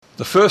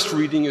The first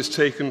reading is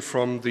taken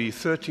from the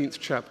 13th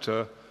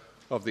chapter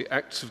of the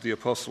Acts of the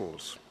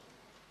Apostles.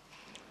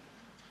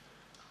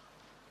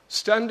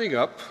 Standing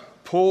up,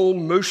 Paul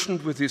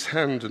motioned with his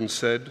hand and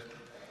said,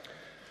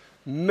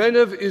 "Men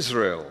of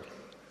Israel,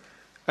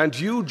 and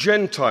you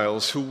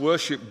Gentiles who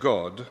worship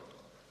God,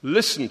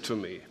 listen to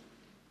me.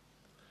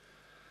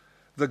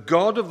 The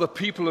God of the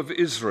people of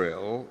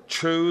Israel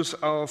chose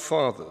our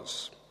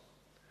fathers.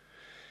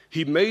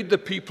 He made the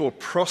people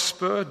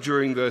prosper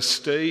during their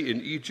stay in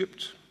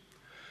Egypt.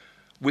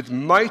 With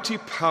mighty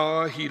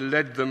power, he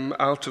led them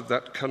out of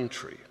that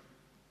country.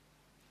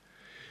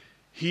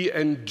 He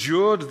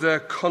endured their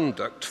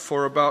conduct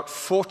for about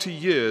 40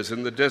 years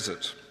in the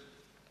desert.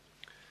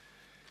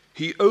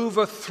 He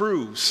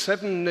overthrew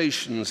 7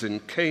 nations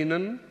in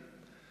Canaan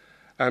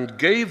and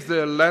gave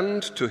their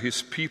land to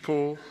his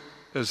people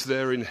as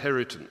their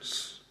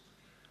inheritance.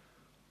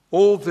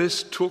 All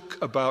this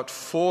took about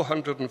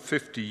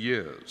 450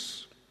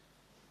 years.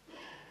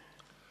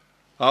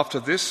 After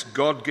this,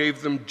 God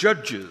gave them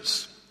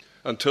judges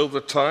until the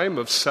time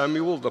of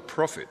Samuel the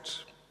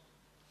prophet.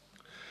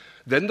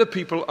 Then the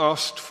people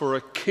asked for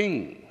a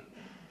king,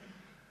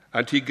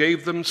 and he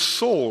gave them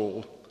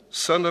Saul,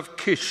 son of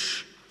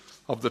Kish,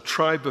 of the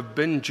tribe of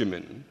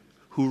Benjamin,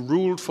 who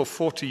ruled for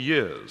 40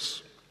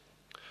 years.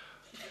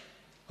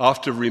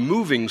 After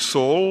removing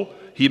Saul,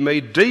 he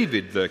made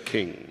David their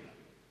king.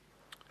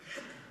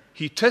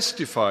 He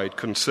testified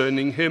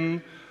concerning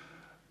him,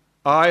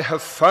 'I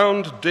have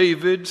found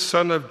David,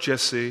 son of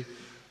Jesse,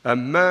 a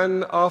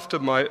man after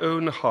my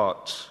own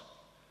heart.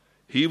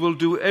 He will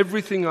do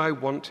everything I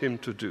want him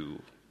to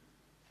do.'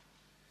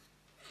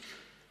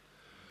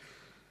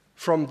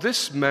 From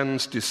this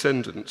man's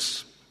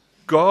descendants,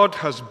 God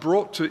has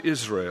brought to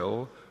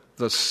Israel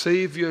the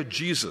Savior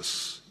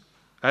Jesus,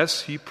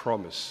 as he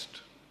promised.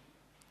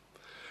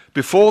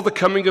 Before the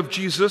coming of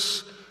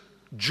Jesus,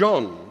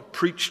 John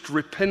preached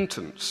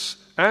repentance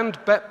and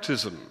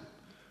baptism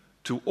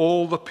to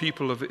all the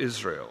people of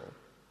Israel.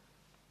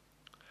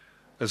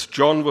 As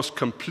John was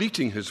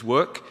completing his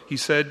work, he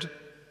said,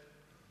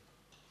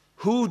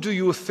 'Who do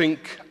you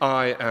think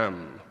I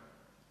am?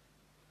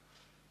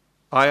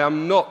 I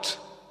am not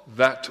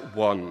that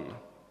one.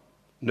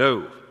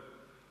 No,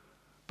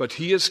 but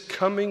he is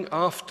coming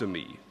after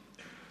me,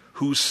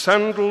 whose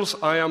sandals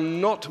I am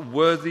not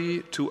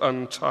worthy to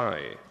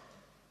untie.'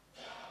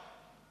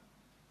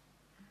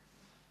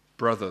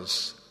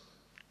 Brothers,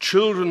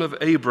 children of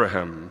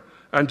Abraham,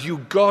 and you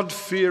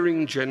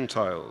God-fearing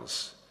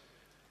Gentiles,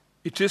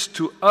 it is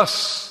to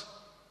us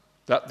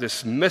that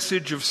this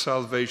message of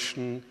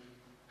salvation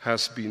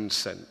has been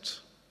sent."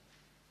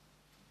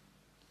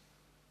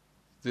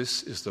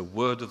 This is the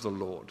word of the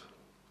Lord.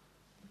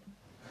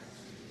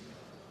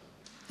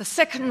 The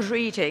second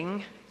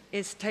reading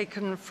is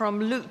taken from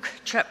Luke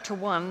chapter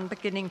 1,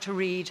 beginning to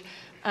read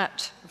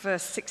at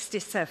verse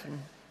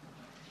 67.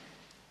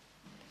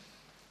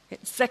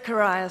 It's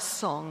Zechariah's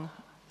song.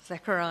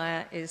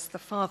 Zechariah is the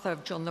father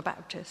of John the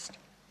Baptist.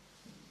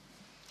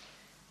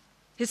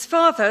 His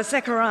father,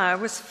 Zechariah,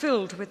 was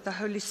filled with the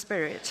Holy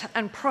Spirit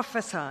and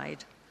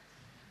prophesied,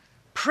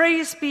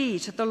 "Praise be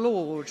to the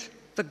Lord,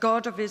 the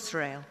God of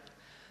Israel,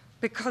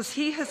 because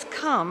he has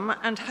come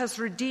and has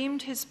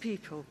redeemed his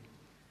people.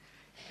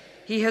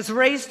 He has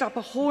raised up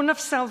a horn of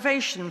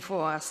salvation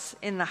for us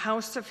in the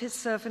house of his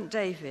servant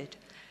David,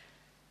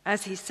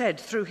 as he said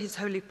through his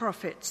holy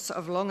prophets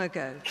of long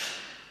ago,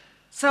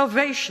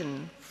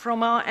 salvation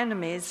from our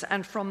enemies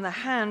and from the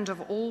hand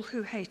of all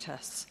who hate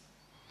us,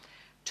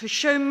 to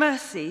show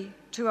mercy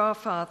to our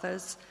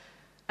fathers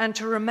and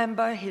to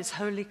remember his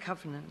holy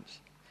covenant,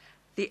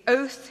 the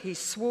oath he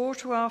swore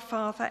to our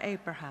father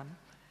Abraham,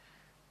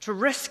 to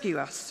rescue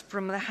us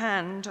from the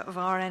hand of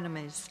our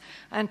enemies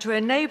and to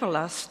enable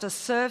us to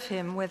serve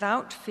him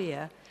without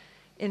fear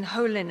in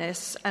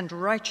holiness and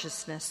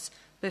righteousness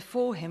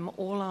before him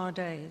all our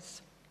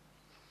days.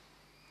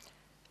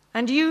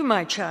 And you,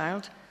 my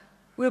child,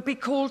 will be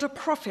called a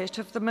prophet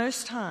of the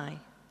Most High,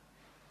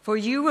 for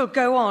you will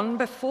go on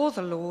before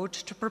the Lord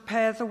to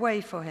prepare the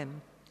way for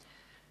him,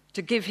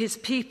 to give his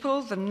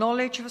people the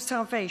knowledge of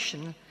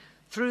salvation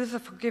through the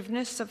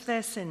forgiveness of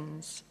their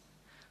sins,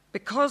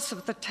 because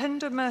of the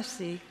tender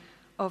mercy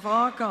of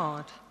our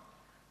God,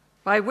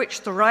 by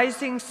which the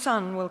rising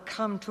sun will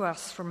come to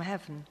us from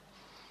heaven,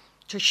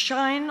 to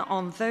shine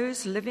on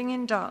those living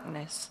in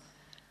darkness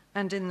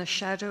and in the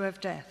shadow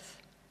of death,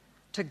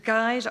 to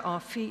guide our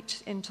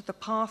feet into the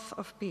path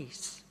of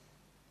peace."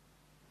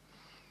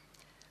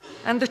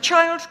 And the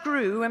child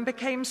grew and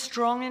became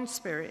strong in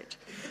spirit,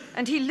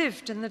 and he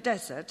lived in the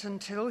desert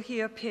until he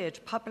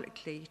appeared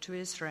publicly to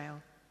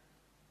Israel.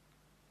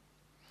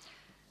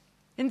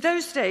 In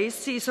those days,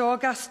 Caesar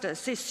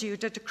Augustus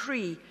issued a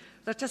decree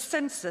that a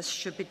census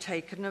should be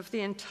taken of the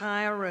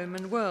entire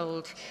Roman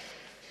world.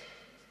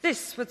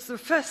 This was the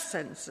first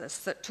census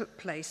that took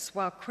place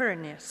while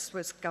Quirinius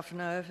was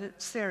governor of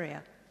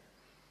Syria.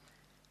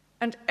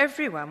 And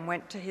everyone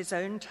went to his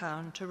own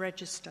town to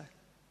register.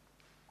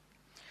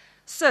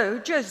 So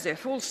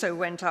Joseph also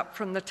went up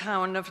from the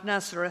town of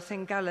Nazareth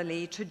in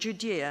Galilee to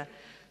Judea,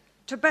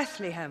 to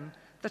Bethlehem,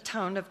 the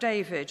town of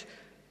David,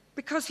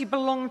 because he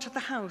belonged to the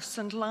house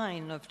and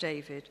line of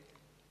David.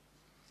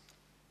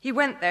 He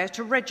went there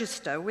to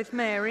register with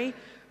Mary,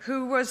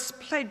 who was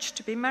pledged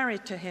to be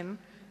married to him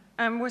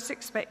and was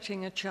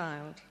expecting a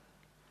child.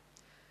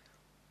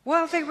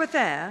 While they were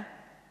there,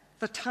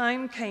 the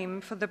time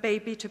came for the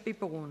baby to be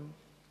born,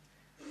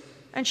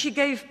 and she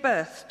gave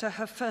birth to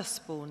her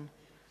firstborn,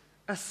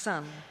 a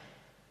son.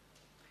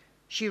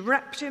 She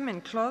wrapped him in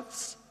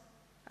cloths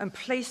and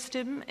placed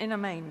him in a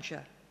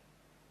manger,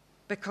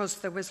 because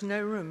there was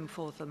no room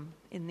for them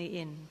in the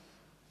inn.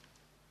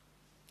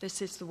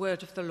 This is the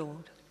word of the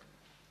Lord.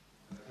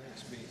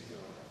 Thanks be to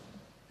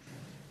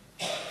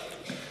God.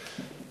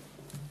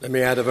 Let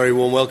me add a very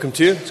warm welcome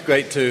to you. It's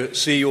great to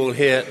see you all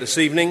here this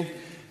evening,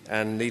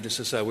 and needless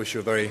to say, I wish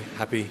you a very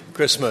happy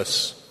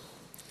Christmas.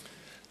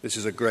 This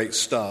is a great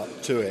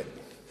start to it.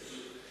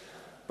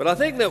 But I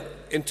think that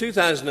in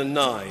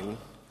 2009,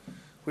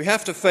 we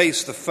have to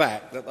face the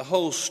fact that the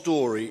whole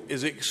story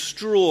is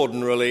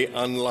extraordinarily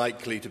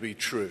unlikely to be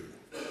true.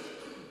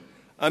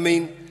 I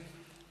mean,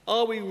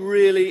 are we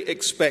really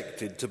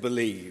expected to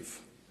believe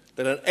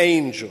that an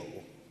angel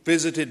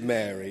visited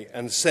Mary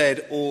and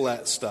said all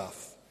that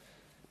stuff?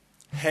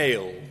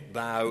 Hail,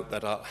 thou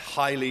that art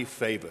highly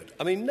favoured.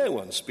 I mean, no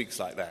one speaks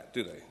like that,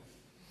 do they?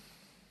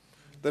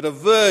 That a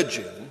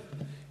virgin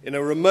in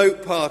a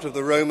remote part of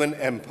the Roman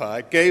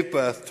Empire gave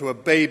birth to a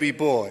baby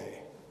boy.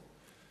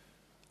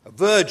 A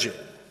virgin.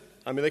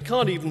 I mean, they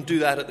can't even do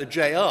that at the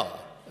JR.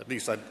 At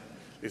least I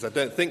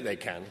don't think they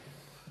can.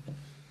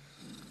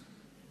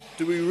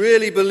 Do we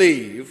really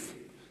believe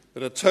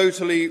that a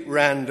totally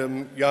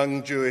random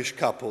young Jewish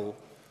couple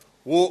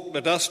walked the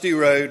dusty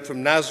road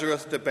from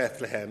Nazareth to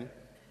Bethlehem,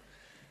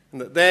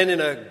 and that then in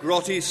a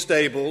grotty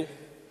stable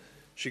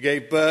she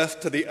gave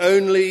birth to the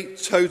only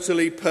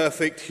totally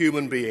perfect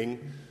human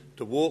being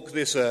to walk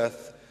this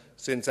earth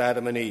since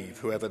Adam and Eve,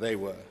 whoever they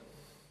were?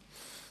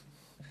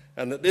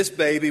 And that this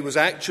baby was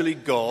actually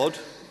God,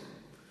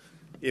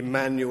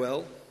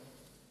 Emmanuel?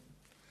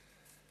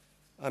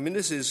 I mean,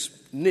 this is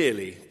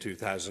nearly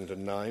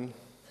 2009.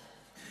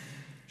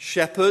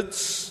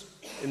 Shepherds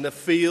in the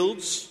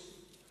fields,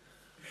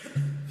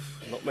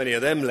 not many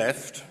of them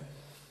left.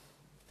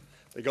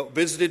 They got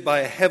visited by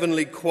a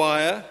heavenly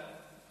choir,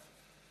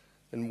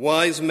 and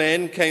wise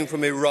men came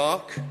from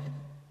Iraq.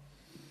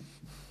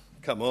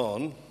 Come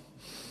on.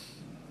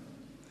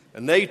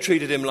 And they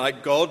treated him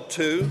like God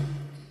too.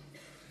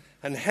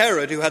 And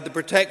Herod, who had the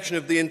protection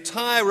of the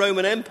entire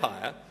Roman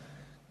Empire,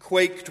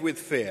 quaked with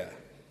fear.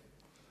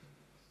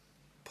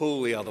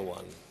 Pull the other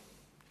one.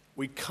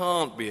 We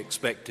can't be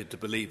expected to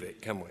believe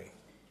it, can we?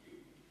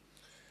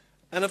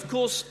 And of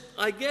course,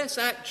 I guess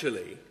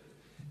actually,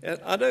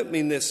 I don't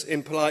mean this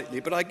impolitely,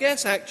 but I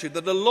guess actually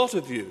that a lot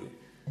of you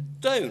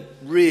don't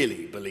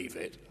really believe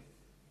it,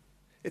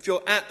 if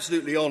you're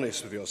absolutely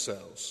honest with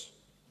yourselves.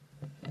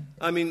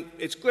 I mean,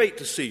 it's great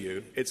to see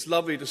you. It's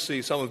lovely to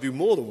see some of you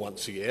more than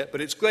once a year,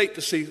 but it's great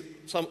to see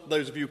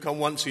those of you come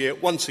once a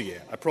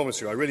year. I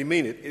promise you, I really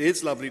mean it. It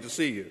is lovely to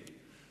see you.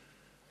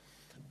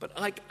 But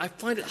I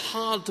find it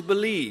hard to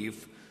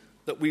believe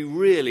that we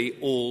really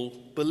all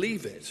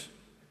believe it.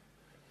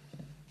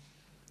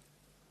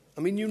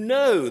 I mean, you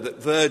know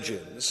that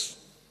virgins,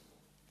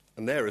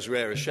 and they're as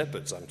rare as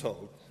shepherds, I'm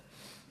told,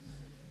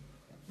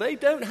 they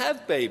don't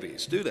have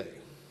babies, do they?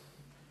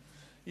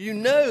 You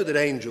know that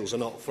angels are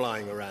not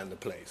flying around the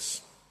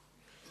place.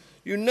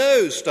 You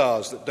know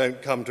stars that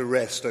don't come to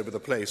rest over the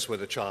place where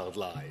the child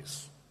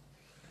lies.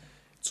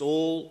 It's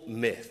all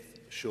myth,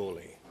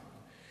 surely.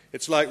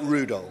 It's like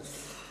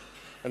Rudolph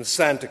and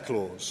Santa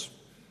Claus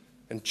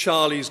and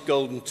Charlie's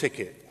Golden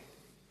Ticket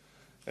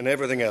and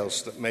everything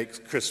else that makes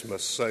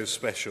Christmas so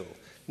special.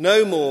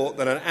 No more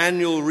than an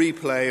annual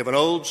replay of an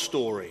old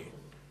story.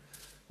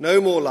 No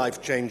more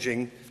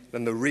life-changing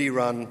than the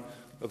rerun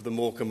of the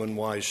Morecambe and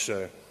Wise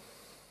show.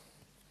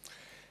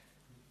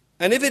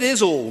 And if it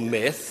is all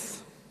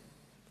myth,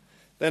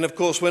 then of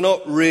course we're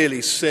not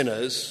really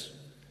sinners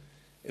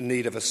in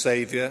need of a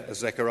saviour, as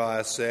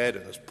Zechariah said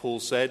and as Paul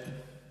said.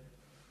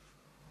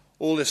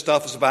 All this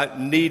stuff is about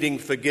needing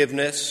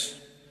forgiveness,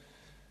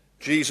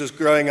 Jesus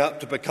growing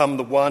up to become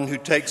the one who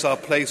takes our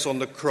place on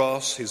the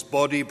cross, his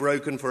body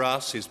broken for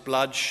us, his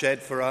blood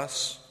shed for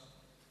us.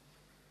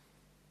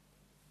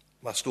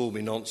 Must all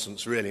be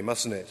nonsense, really,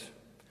 mustn't it?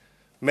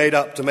 Made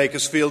up to make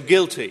us feel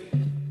guilty,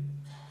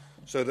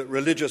 so that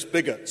religious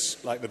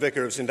bigots like the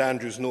vicar of St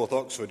Andrew's, North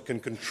Oxford, can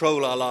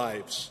control our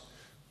lives,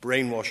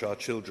 brainwash our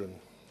children.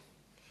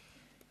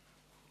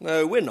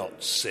 No, we're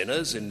not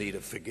sinners in need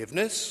of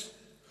forgiveness.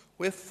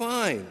 We're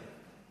fine.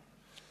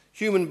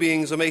 Human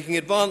beings are making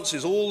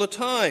advances all the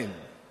time.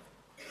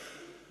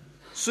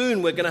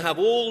 Soon we're going to have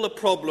all the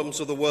problems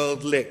of the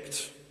world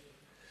licked,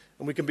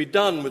 and we can be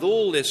done with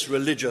all this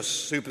religious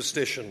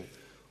superstition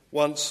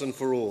once and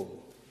for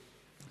all.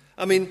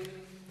 I mean,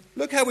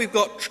 look how we've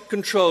got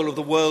control of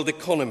the world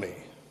economy.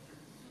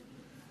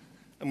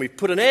 And we've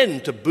put an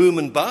end to boom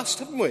and bust,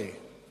 haven't we?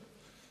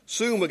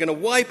 Soon we're going to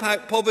wipe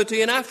out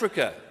poverty in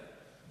Africa.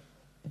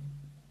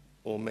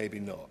 Or maybe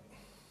not.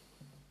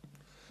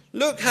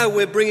 Look how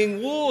we're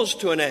bringing wars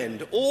to an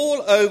end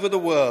all over the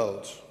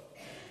world.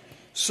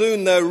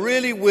 Soon there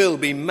really will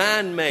be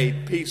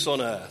man-made peace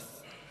on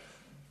earth.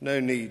 No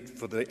need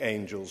for the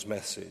angel's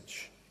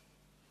message.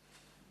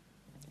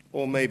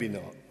 Or maybe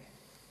not.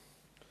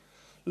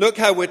 Look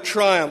how we're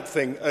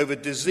triumphing over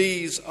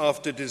disease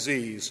after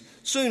disease.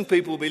 Soon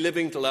people will be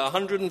living till they're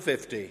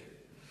 150.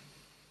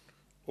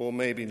 Or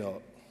maybe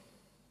not.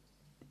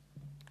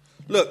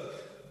 Look,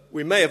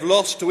 we may have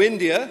lost to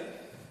India,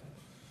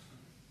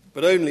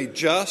 but only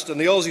just, and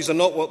the Aussies are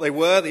not what they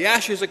were. The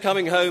Ashes are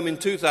coming home in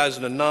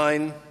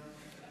 2009.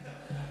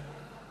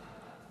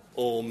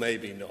 Or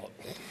maybe not.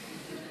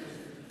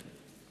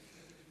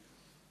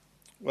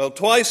 Well,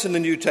 twice in the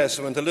New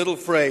Testament, a little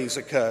phrase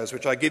occurs,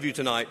 which I give you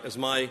tonight as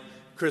my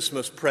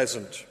Christmas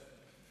present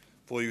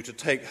for you to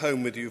take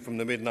home with you from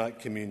the midnight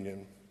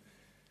communion.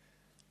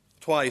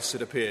 Twice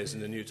it appears in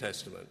the New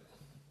Testament.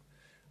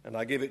 And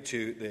I give it to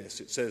you this.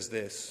 It says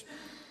this: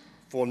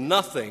 for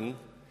nothing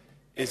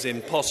is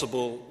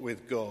impossible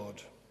with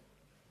God.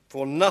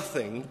 For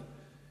nothing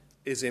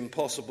is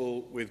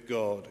impossible with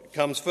God. It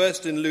comes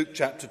first in Luke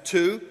chapter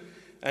 2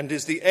 and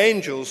is the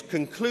angel's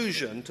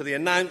conclusion to the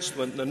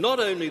announcement that not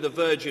only the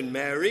Virgin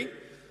Mary,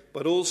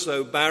 but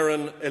also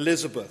barren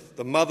Elizabeth,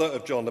 the mother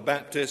of John the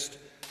Baptist,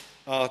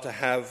 are to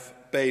have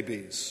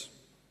babies.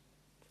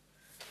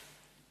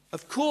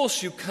 Of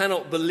course you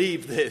cannot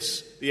believe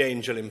this, the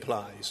angel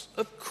implies.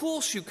 Of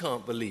course you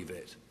can't believe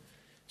it.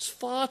 It's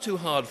far too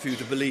hard for you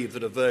to believe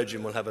that a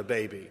virgin will have a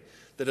baby,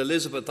 that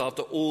Elizabeth,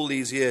 after all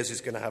these years,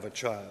 is going to have a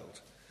child.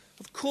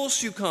 Of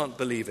course you can't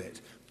believe it,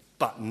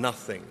 but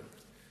nothing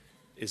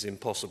is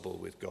impossible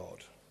with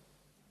God.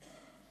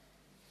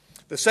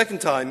 The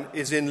second time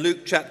is in Luke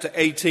chapter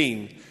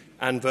 18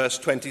 and verse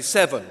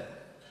 27.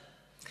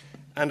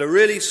 And a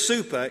really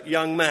super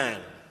young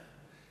man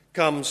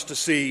comes to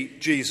see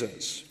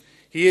Jesus.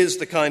 He is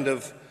the kind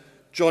of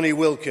Johnny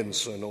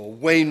Wilkinson or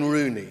Wayne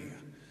Rooney.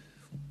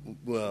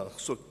 Well,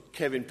 sort of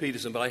Kevin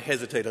Peterson, but I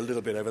hesitate a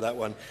little bit over that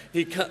one.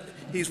 He's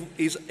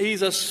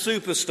a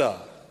superstar.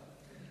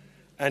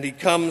 And he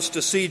comes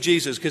to see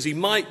Jesus because he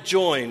might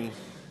join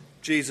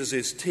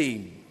Jesus'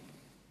 team.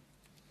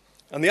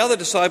 And the other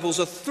disciples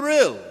are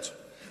thrilled.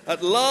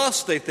 At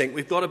last, they think,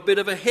 we've got a bit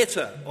of a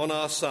hitter on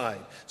our side,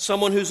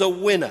 someone who's a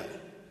winner.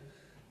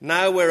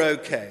 Now we're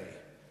okay.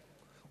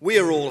 We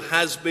are all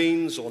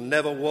has-beens or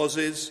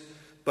never-wases,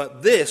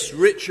 but this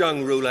rich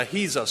young ruler,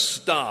 he's a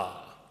star.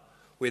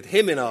 With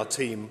him in our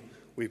team,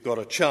 we've got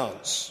a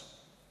chance.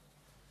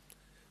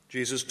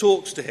 Jesus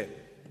talks to him,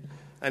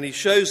 and he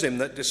shows him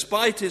that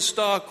despite his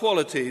star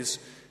qualities,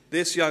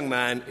 this young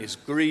man is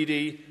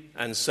greedy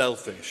and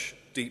selfish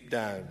deep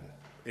down.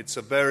 It's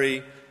a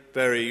very,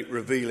 very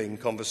revealing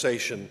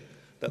conversation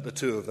that the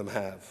two of them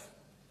have.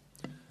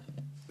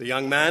 The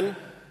young man,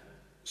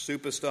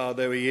 superstar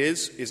though he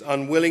is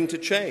unwilling to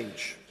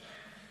change.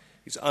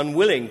 He's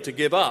unwilling to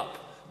give up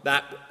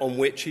that on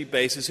which he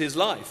bases his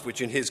life,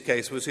 which in his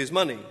case was his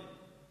money.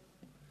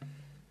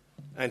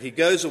 And he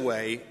goes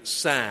away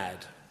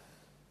sad.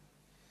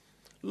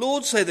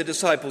 Lord, say the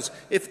disciples,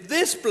 if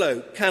this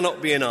bloke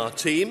cannot be in our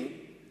team,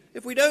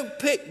 if we don't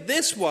pick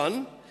this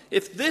one,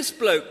 if this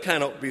bloke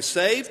cannot be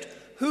saved,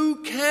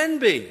 who can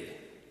be?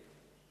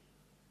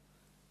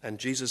 And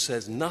Jesus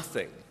says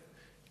nothing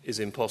is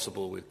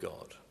impossible with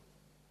God.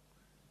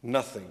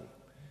 Nothing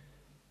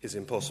is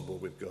impossible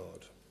with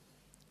God.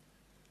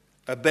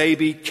 A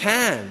baby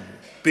can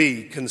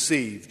be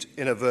conceived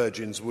in a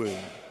virgin's womb.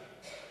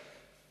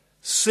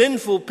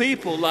 Sinful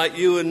people like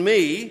you and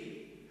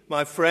me,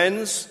 my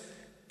friends,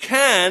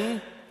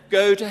 can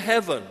go to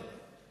heaven.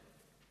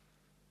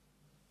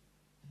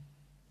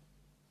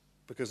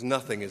 Because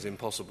nothing is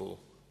impossible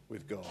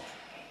with God.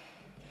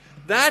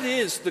 That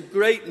is the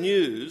great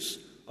news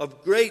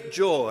of great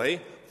joy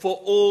for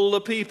all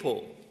the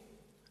people.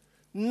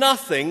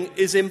 Nothing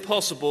is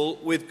impossible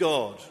with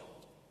God.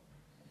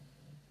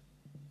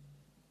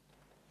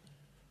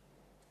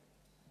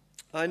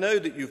 I know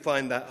that you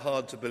find that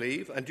hard to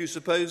believe, and you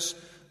suppose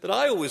that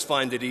I always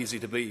find it easy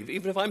to believe,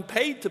 even if I'm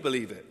paid to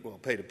believe it. Well,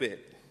 paid a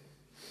bit.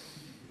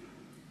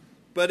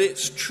 But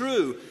it's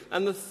true.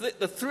 And the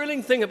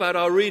thrilling thing about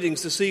our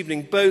readings this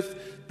evening, both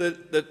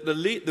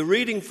the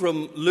reading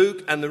from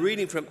Luke and the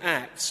reading from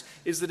Acts,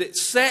 is that it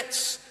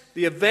sets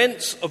the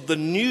events of the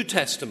New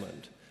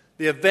Testament,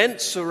 the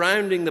events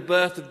surrounding the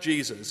birth of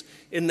Jesus,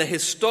 in the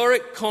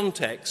historic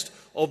context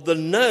of the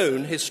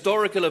known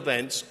historical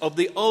events of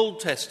the Old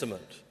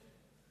Testament.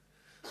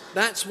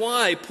 That's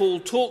why Paul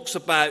talks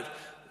about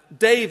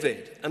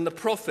David and the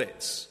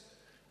prophets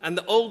and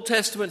the Old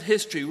Testament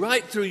history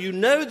right through. You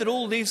know that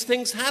all these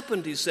things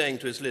happened, he's saying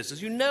to his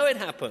listeners. You know it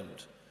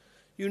happened.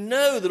 You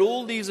know that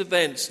all these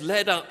events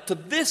led up to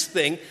this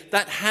thing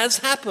that has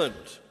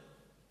happened.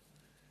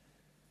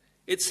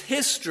 It's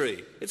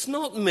history. It's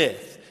not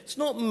myth. It's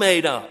not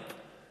made up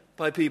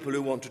by people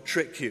who want to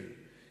trick you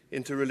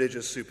into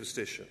religious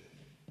superstition.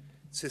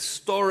 It's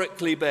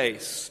historically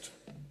based.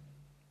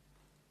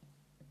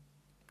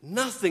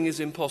 Nothing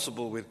is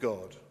impossible with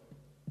God.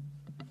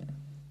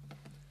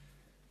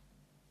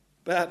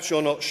 Perhaps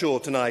you're not sure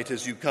tonight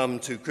as you come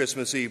to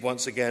Christmas Eve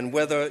once again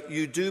whether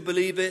you do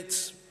believe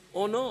it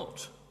or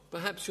not.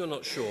 Perhaps you're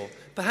not sure.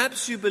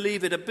 Perhaps you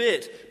believe it a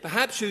bit.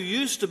 Perhaps you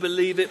used to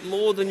believe it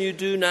more than you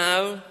do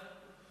now.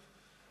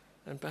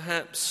 And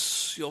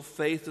perhaps your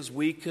faith has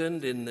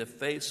weakened in the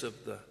face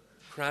of the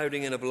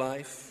crowding in of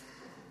life,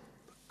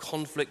 the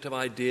conflict of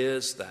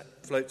ideas that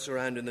floats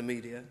around in the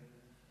media.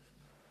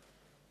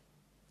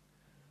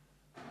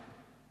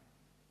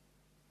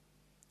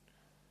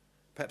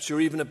 Perhaps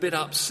you're even a bit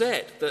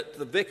upset that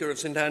the vicar of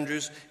St.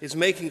 Andrew's is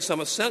making some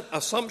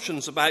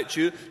assumptions about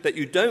you that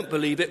you don't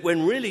believe it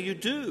when really you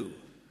do.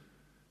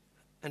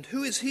 And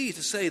who is he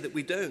to say that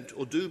we don't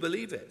or do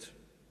believe it?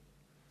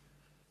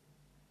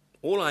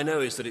 All I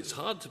know is that it's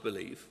hard to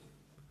believe.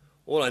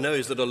 All I know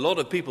is that a lot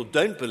of people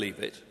don't believe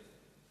it.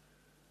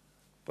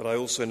 But I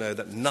also know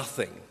that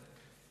nothing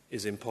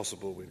is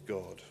impossible with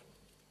God.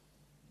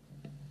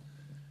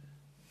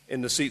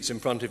 In the seats in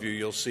front of you,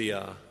 you'll see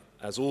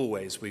as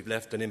always, we've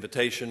left an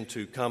invitation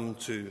to come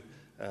to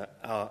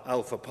our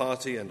Alpha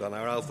party and on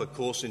our Alpha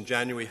course in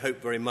January.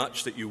 Hope very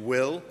much that you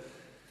will.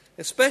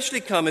 Especially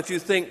come if you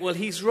think, well,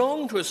 he's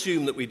wrong to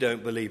assume that we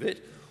don't believe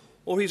it,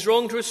 or he's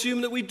wrong to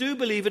assume that we do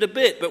believe it a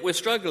bit, but we're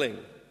struggling.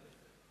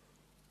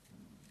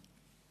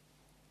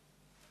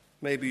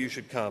 Maybe you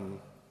should come.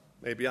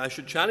 Maybe I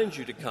should challenge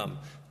you to come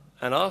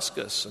and ask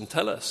us and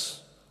tell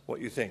us what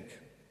you think,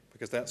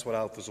 because that's what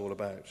Alpha's all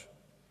about.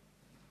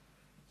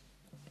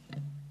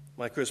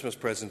 My Christmas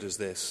present is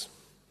this: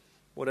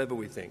 whatever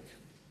we think,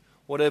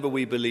 whatever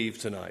we believe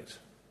tonight,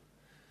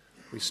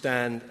 we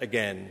stand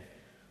again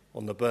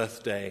on the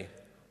birthday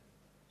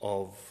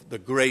of the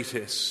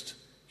greatest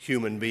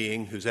human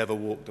being who's ever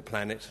walked the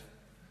planet,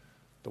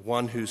 the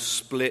one who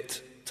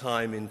split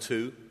time in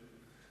two,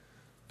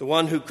 the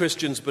one who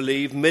Christians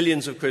believe,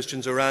 millions of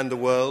Christians around the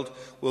world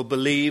will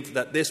believe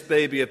that this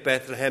baby of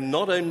Bethlehem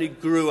not only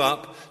grew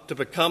up to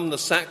become the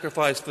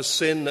sacrifice for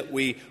sin that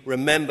we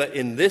remember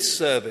in this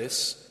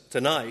service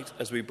tonight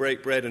as we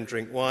break bread and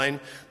drink wine,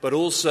 but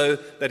also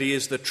that he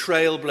is the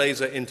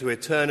trailblazer into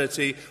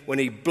eternity when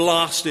he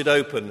blasted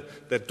open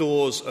the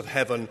doors of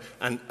heaven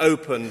and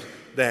opened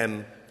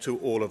them to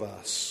all of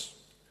us.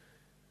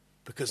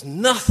 Because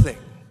nothing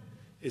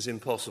is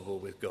impossible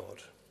with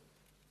God.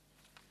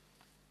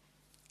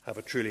 Have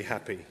a truly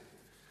happy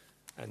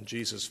and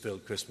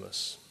Jesus-filled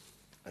Christmas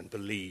and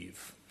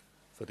believe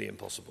for the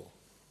impossible.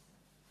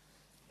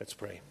 Let's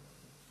pray.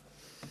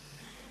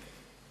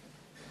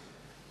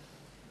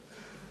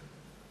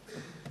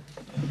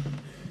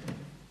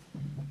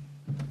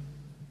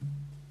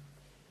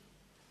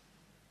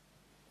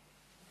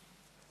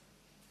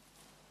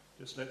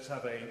 Just let's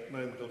have a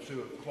moment or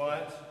two of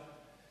quiet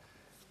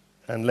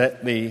and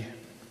let the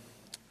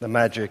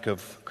magic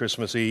of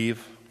Christmas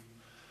Eve,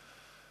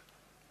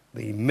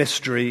 the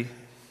mystery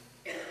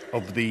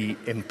of the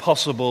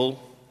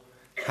impossible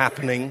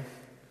happening.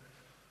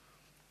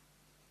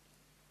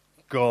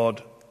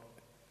 God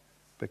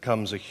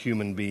becomes a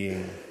human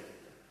being.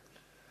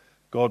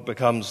 God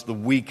becomes the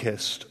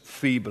weakest,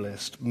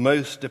 feeblest,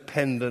 most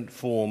dependent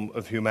form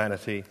of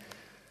humanity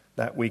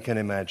that we can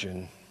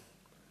imagine.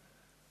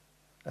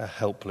 A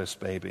helpless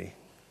baby.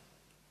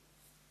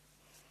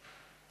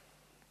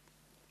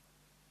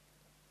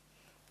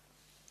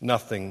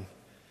 Nothing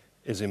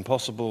is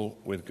impossible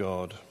with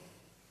God.